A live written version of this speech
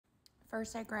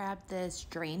First, I grabbed this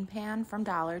drain pan from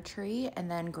Dollar Tree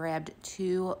and then grabbed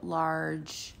 2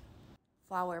 large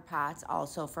flower pots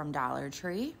also from Dollar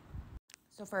Tree.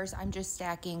 So first, I'm just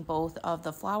stacking both of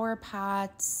the flower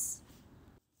pots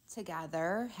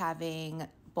together, having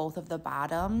both of the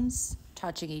bottoms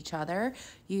touching each other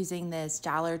using this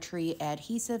Dollar Tree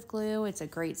adhesive glue. It's a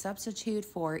great substitute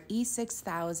for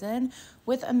E6000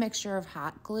 with a mixture of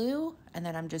hot glue, and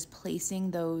then I'm just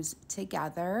placing those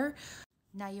together.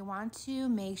 Now you want to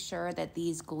make sure that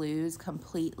these glues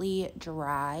completely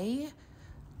dry.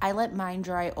 I let mine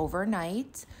dry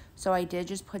overnight, so I did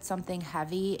just put something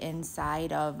heavy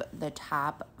inside of the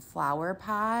top flower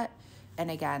pot, and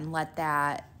again, let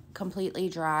that completely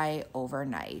dry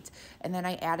overnight. And then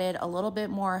I added a little bit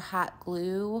more hot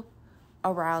glue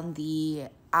around the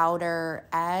outer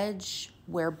edge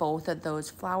where both of those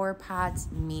flower pots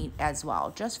meet as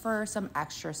well, just for some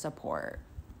extra support.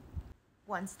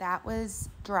 Once that was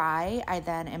dry, I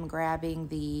then am grabbing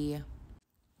the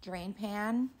drain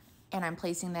pan and I'm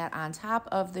placing that on top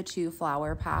of the 2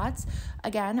 flower pots.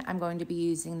 Again, I'm going to be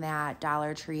using that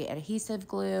Dollar Tree adhesive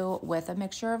glue with a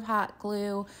mixture of hot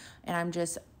glue, and I'm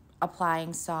just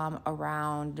applying some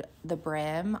around the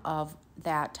brim of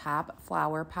that top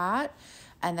flower pot,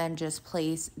 and then just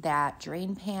place that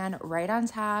drain pan right on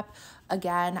top.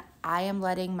 Again, I am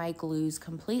letting my glues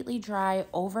completely dry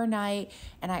overnight,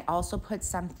 and I also put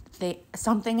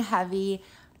something heavy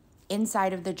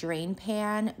inside of the drain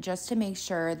pan just to make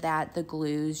sure that the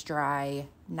glues dry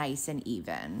nice and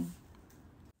even.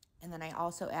 And then I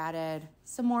also added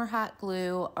some more hot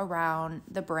glue around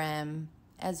the brim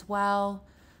as well,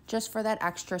 just for that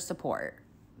extra support.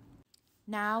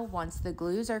 Now, once the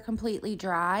glues are completely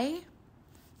dry,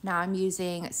 now I'm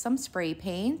using some spray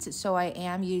paint. So I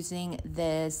am using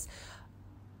this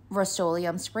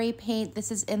Rust-Oleum spray paint.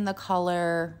 This is in the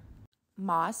color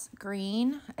moss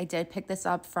green. I did pick this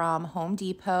up from Home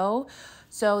Depot.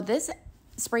 So this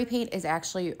spray paint is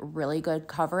actually really good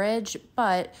coverage,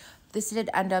 but this did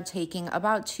end up taking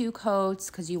about 2 coats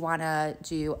because you want to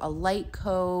do a light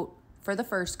coat for the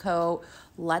first coat,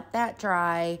 let that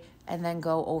dry, and then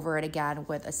go over it again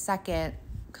with a second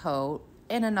coat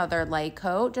in another light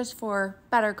coat just for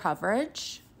better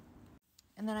coverage.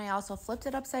 And then I also flipped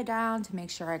it upside down to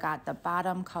make sure I got the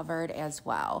bottom covered as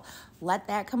well. Let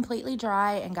that completely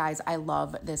dry, and guys, I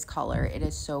love this color. It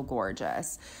is so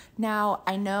gorgeous. Now,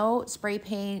 I know spray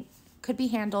paint could be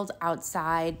handled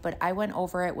outside, but I went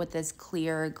over it with this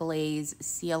clear glaze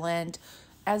sealant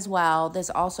as well. This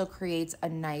also creates a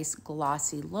nice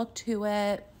glossy look to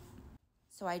it.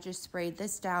 So I just sprayed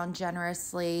this down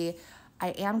generously. I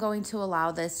am going to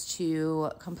allow this to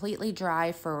completely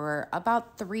dry for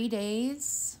about 3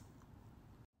 days.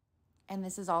 And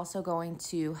this is also going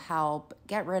to help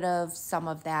get rid of some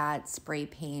of that spray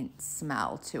paint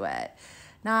smell to it.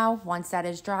 Now, once that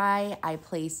is dry, I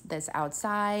placed this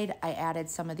outside. I added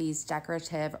some of these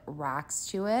decorative rocks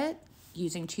to it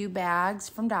using 2 bags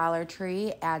from Dollar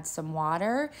Tree, add some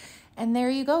water, and there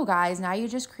you go, guys. Now you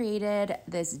just created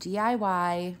this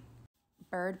DIY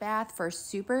bird bath for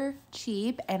super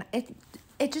cheap, and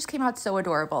it just came out so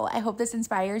adorable. I hope this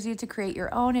inspires you to create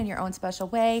your own in your own special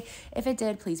way. If it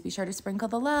did, please be sure to sprinkle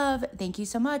the love. Thank you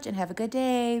so much and have a good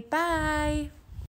day. Bye.